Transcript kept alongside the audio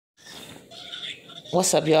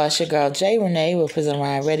What's up, y'all? It's your girl, J. Renee with Prison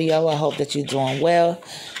Ryan Radio. I hope that you're doing well.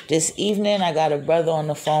 This evening, I got a brother on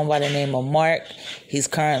the phone by the name of Mark. He's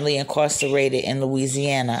currently incarcerated in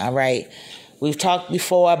Louisiana, all right? We've talked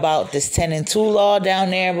before about this 10 and 2 law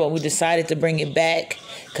down there, but we decided to bring it back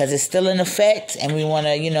because it's still in effect, and we want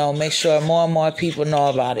to, make sure more and more people know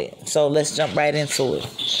about it. So let's jump right into it.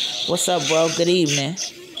 What's up, bro? Good evening.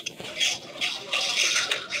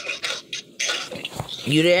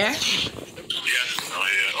 You there?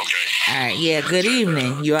 All right, yeah, good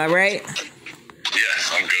evening. You all right?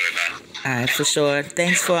 Yes, I'm good now. All right, for sure.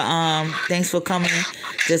 Thanks for coming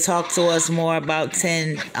to talk to us more about the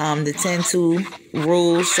 10-2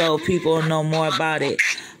 rules so people know more about it.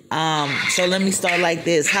 So let me start like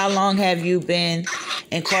this. How long have you been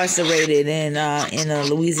incarcerated in a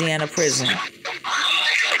Louisiana prison?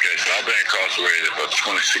 Okay, so I've been incarcerated for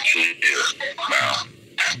 26 years now.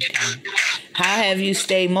 How have you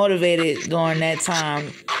stayed motivated during that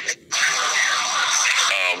time?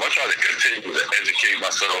 I try to continue to educate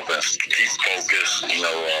myself and keep focused, try to,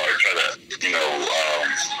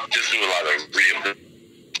 just do a lot of trying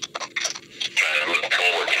to look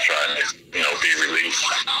forward to trying to, be released.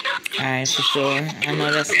 All right, for sure. I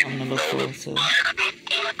know that's something to look forward to.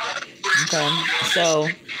 Okay, so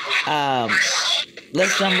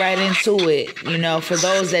let's jump right into it. For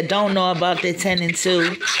those that don't know about the 10 and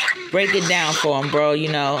 2, break it down for them, bro.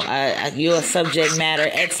 You're a subject matter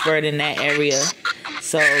expert in that area.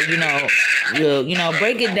 So, break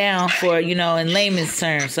it down for, in layman's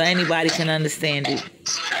terms so anybody can understand it. Okay,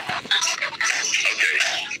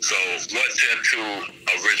 so what 10-2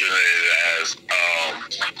 originated as,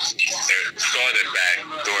 it started back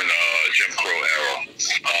during the Jim Crow era.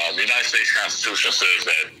 The United States Constitution says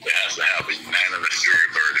that it has to have a unanimous jury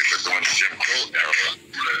verdict, but during the Jim Crow era,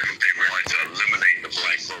 they wanted to eliminate the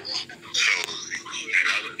black vote. So,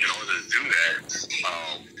 in order to do that,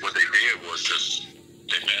 what they did was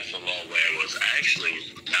they passed a law where it was actually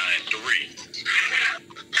 9-3.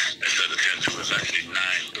 Instead of 10-2, it's actually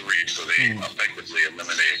 9-3. So they effectively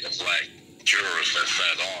eliminated the black jurors that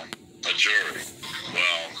sat on a jury.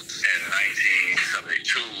 Well, in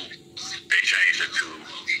 1972, they changed it to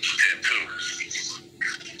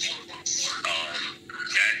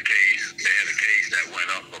 10-2. That case, they had a case that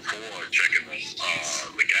went up before checking the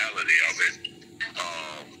legality of it,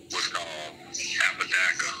 was called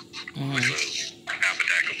Apodaca, which was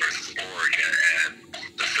Apodaca versus Oregon, and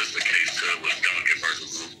the sister case to it was Duncan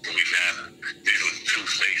versus Louisiana. These were two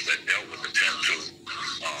states that dealt with the 10-2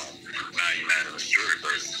 non-unanimous jury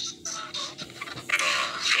verdicts.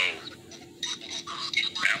 So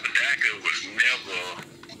Apodaca was never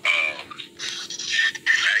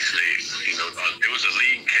actually, it was a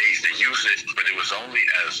leading case. They used it, but it was only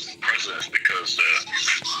as precedence because the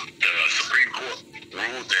Supreme Court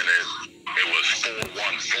ruled in it. It was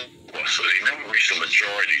 4-1-4, so they never reached a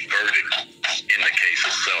majority verdict in the case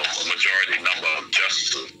itself, a majority number of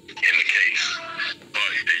justices in the case. But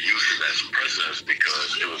they used it as precedence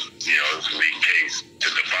because it was, it was a leading case to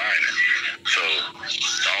define it. So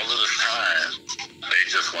all of this time, they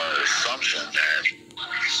just wanted an assumption that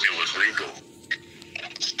it was legal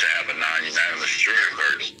to have a non-unanimous jury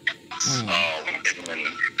verdict. And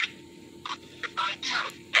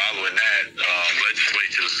following that,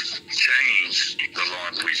 legislatures changed the law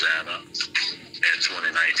in Louisiana in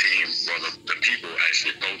 2019. Well, the people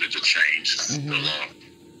actually voted to change the law.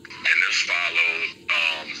 And this followed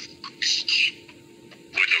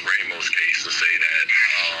with the Ramos case to say that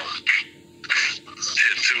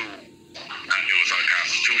 10-2, it was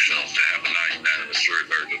unconstitutional to have a non-unanimous jury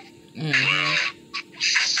verdict. Well,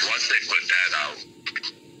 once they put that out,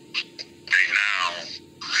 they now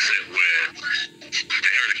sit with, they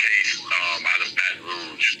heard a case out of Baton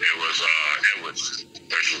Rouge. It was Edwards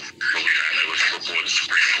versus Louisiana. It was before the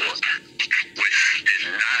Supreme Court, which did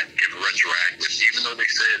not give retroactive, even though they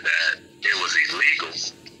said that it was illegal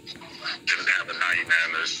to have a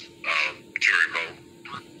non-unanimous jury vote.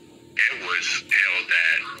 It was held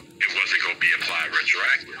that it wasn't going to be applied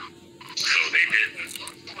retroactive. So they didn't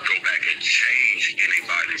go back and change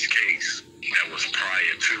anybody's case that was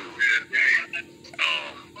prior to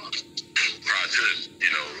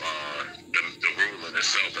the ruling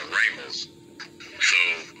itself in Ramos. So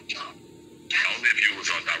only if you was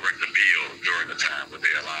on direct appeal during the time would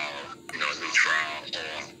they allow, a new trial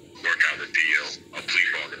or work out a deal, a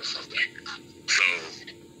plea bargain or something. So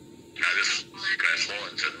now this fast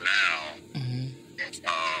forward to now,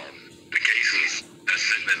 the cases that's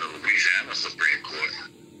sitting in the Louisiana Supreme Court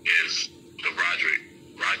is the Roderick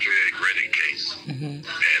Reddick case. And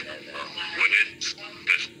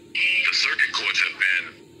the circuit courts have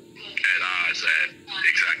been at odds at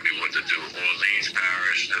exactly what the to do. Orleans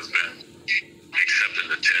Parish has been accepting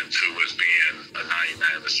the 10-2 as being a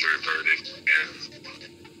non-unanimous jury verdict, and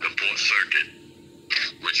the Fourth Circuit,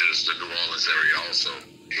 which is the New Orleans area also,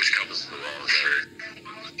 which covers the New Orleans area,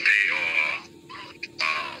 they are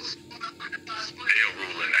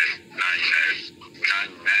ruling that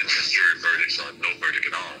non-unanimous jury verdicts are no verdict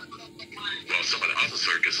at all. Well, some of the other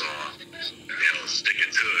circuits are,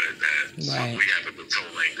 sticking to it that we haven't been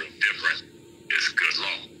told anything different. It's good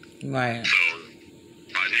law. Right. So,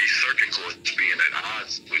 by these circuit courts being at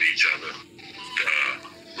odds with each other, the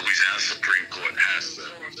Louisiana Supreme Court has to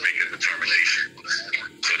make a determination.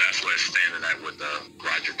 So that's where it's standing at with the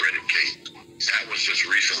Roger Reddick case. That was just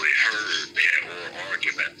recently heard. They had oral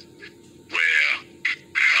argument where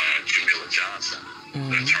Jamila Johnson,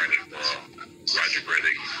 the attorney for Roger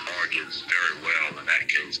Reddick, argued very well in that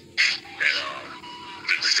case. And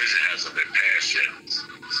the decision hasn't been passed yet.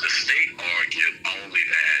 The state argued only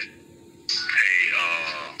that, hey,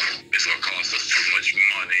 it's going to cost us too much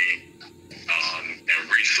money and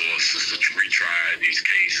resources to retry these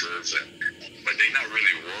cases. But they're not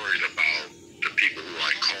really worried about the people who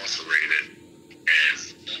are incarcerated and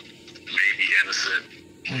maybe innocent,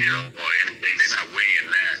 or anything. They're not weighing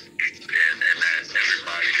that. And that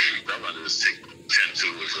everybody who fell under this 10-2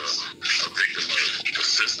 is a victim of the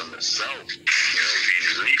system itself, being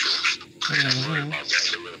illegal. They're not worried about that.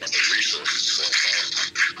 They're worried about the resources so far,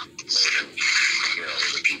 more than,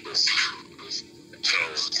 the people. So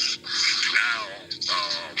now,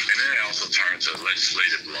 and then they also turned to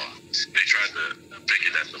legislative law. They tried to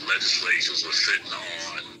figure that the legislatures were sitting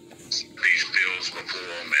on these bills before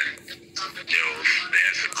them, and they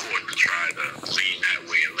asked the court to try to lean that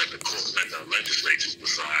way and let the legislatures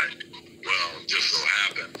decide. Well, just so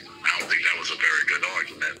happened, I don't think that was a very good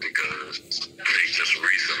argument, because they just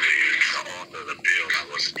recently, the author of the bill that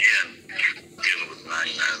was in dealing with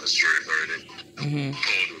 99 jury verdict,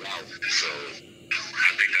 pulled it out. So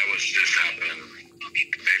I think that was just happening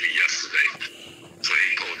maybe yesterday. So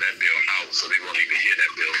he pulled that bill out, so they won't even hear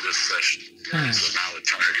that bill this session. So now it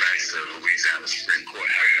turned back to the Louisiana Supreme Court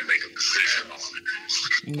having to make a decision on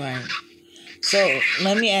it. Right. So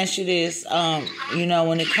let me ask you this.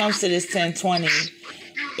 When it comes to this 1020,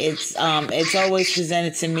 it's always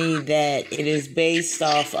presented to me that it is based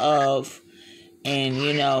off of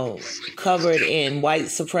and covered in white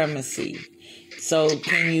supremacy. So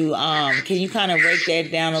can you kind of break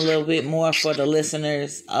that down a little bit more for the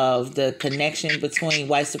listeners of the connection between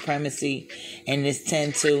white supremacy and this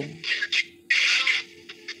 10-2?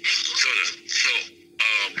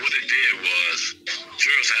 What it did was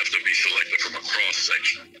jurors have to be selected from a cross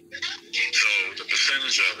section. So the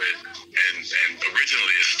percentage of it, and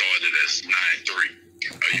originally it started as 9-3.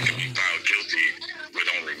 You can be found guilty with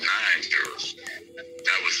only 9 jurors.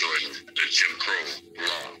 That was during the Jim Crow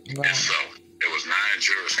law. Right. And so it was 9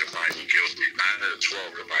 jurors could find you guilty. 9 of the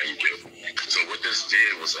 12 could find you guilty. So what this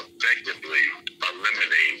did was effectively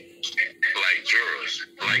eliminate black jurors.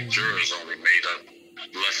 Black jurors only made up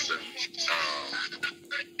less than,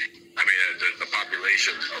 the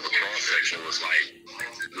population of the cross section was like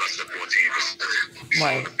less than 14%.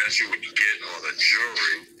 Right. So the best you would get on a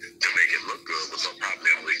jury to make it look good was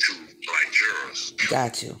probably only 2 black jurors.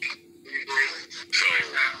 Got you. So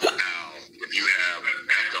now, if you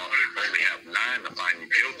only have 9 to find you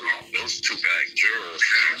guilty, those 2 black jurors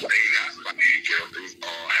may not find you guilty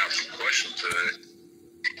or have some question to it.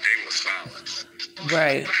 They were silenced.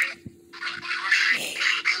 Right.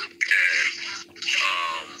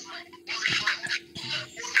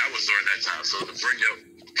 That was during that time. So to bring it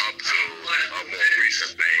up to a more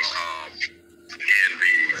recent thing, in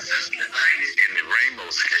the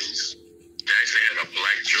Ramos case, they actually had a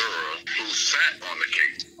black juror who sat on the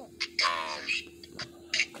case.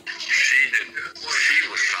 She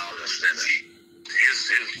was silenced, and his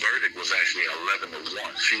verdict was actually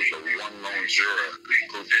 11-1. She was the one lone juror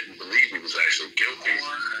who didn't believe he was actually guilty,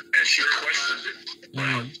 and she questioned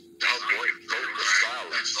it. Her vote was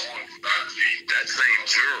silenced. That same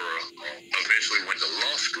juror eventually went to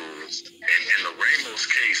law school, and in the Ramos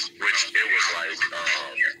case, which it was like,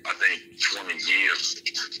 I think 20 years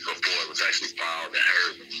before it was actually filed and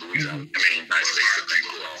heard in Louisiana, United States Supreme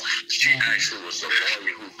Court, she actually was the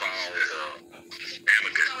lawyer who filed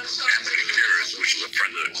amicus curiae, which is a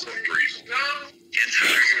friend of the court brief, into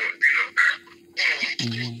the court.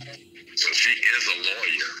 So she is a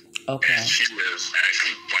lawyer. Okay. And she is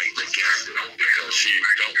actually fighting against it because she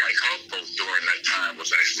felt like her vote during that time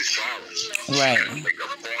was actually silenced. Right. She couldn't make a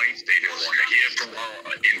point. They didn't want to hear from her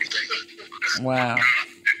or anything. Wow.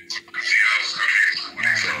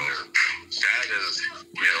 So that is,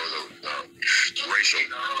 the racial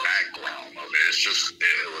background of it. It's just,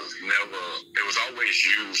 it was it was always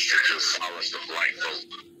used to just silence the black vote.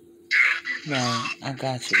 Right, I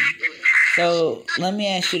got you. So let me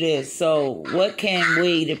ask you this. So what can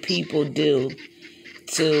we, the people, do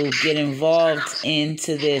to get involved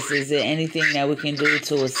into this? Is there anything that we can do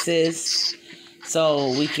to assist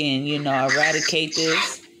so we can, eradicate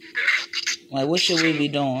this? Like, what should we be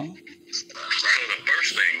doing? So the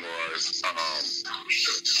first thing was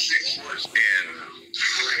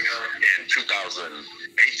in 2018,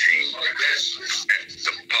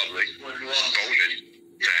 the public voted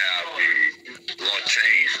to have the law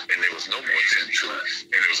changed, and there was no more 10-2,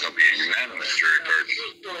 and it was going to be a unanimous jury verdict.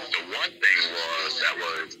 The one thing that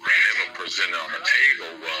was never presented on the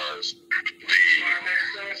table was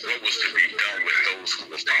what was to be done with those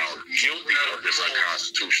who were found guilty of this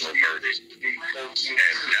unconstitutional verdict, and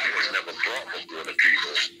that was never brought before the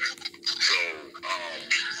people. So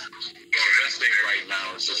the best thing right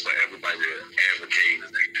now is just for everybody to advocate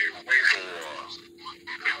for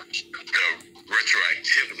the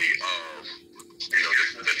retroactivity of the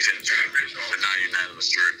 10-2, the non-unanimous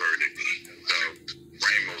jury verdict, the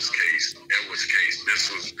Ramos case, Edwards case.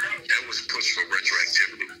 That was pushed for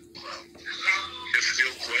retroactivity. It's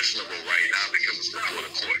still questionable right now because it's before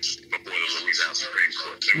the courts, before the Louisiana Supreme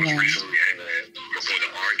Court. It was recently before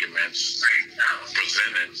the arguments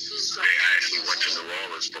presented. They actually went to New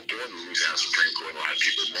Orleans before the Louisiana Supreme Court. A lot of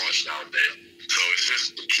people marched out there. So it's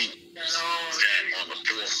just to keep that on the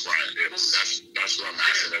forefront. That's what I'm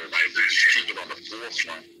asking everybody to do. Just keep it on the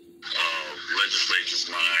forefront of legislature's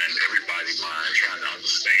mind, everybody's mind, trying to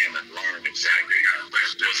understand and learn exactly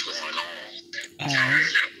what's going on.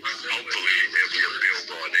 Hopefully there'll be a bill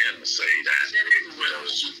brought in to say that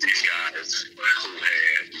these guys who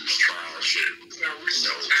had these trials and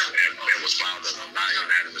was found in a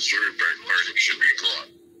non-unanimous jury verdict should be brought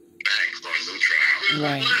back for a new trial.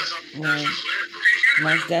 Right.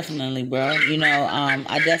 Most definitely, bro.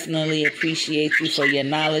 I definitely appreciate you for your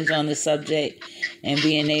knowledge on the subject and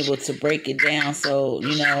being able to break it down so,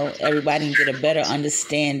 everybody can get a better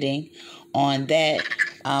understanding on that.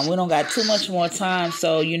 We don't got too much more time,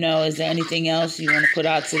 so, is there anything else you want to put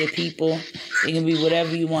out to the people? It can be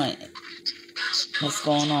whatever you want. What's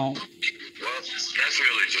going on? Well, that's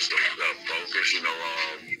really just the focus,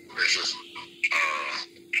 it's just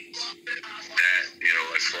that,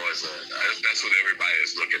 as far as that's what everybody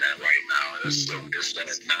is looking at right now. It's that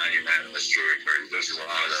non-unanimous jury verdict. There's a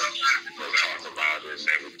lot of talk about it and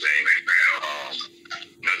everything.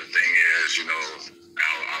 Another thing is,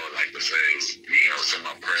 I would like to say, send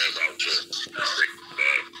my prayers out to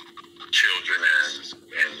the children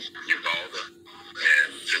in Uvalde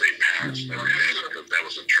and to their parents and everything, because that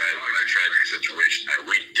was a tragic situation that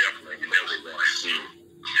we definitely never want to see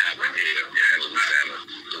happen here in Louisiana,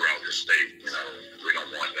 throughout the state. We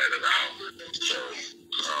don't want that at all. So,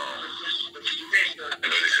 I know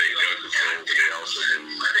they say gun control, but they also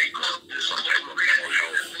need some type of mental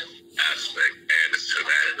health aspect added to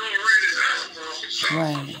that. So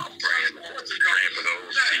I'm praying for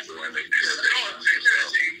those people and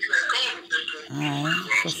All right,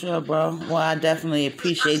 for sure, bro. Well, I definitely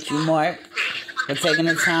appreciate you, Mark, for taking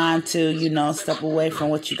the time to, step away from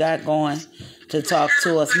what you got going to talk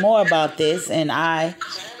to us more about this. And I,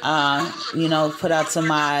 put out to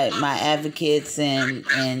my advocates and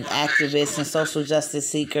activists and social justice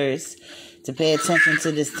seekers to pay attention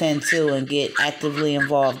to this 10-2 and get actively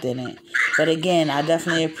involved in it. But again, I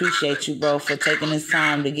definitely appreciate you, bro, for taking this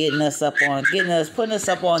time to putting us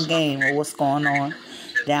up on game of what's going on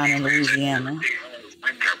down in Louisiana. I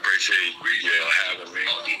appreciate having me.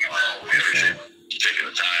 I appreciate taking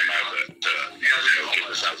the time out to get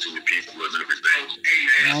this out to the people and everything.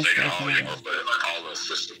 Most definitely.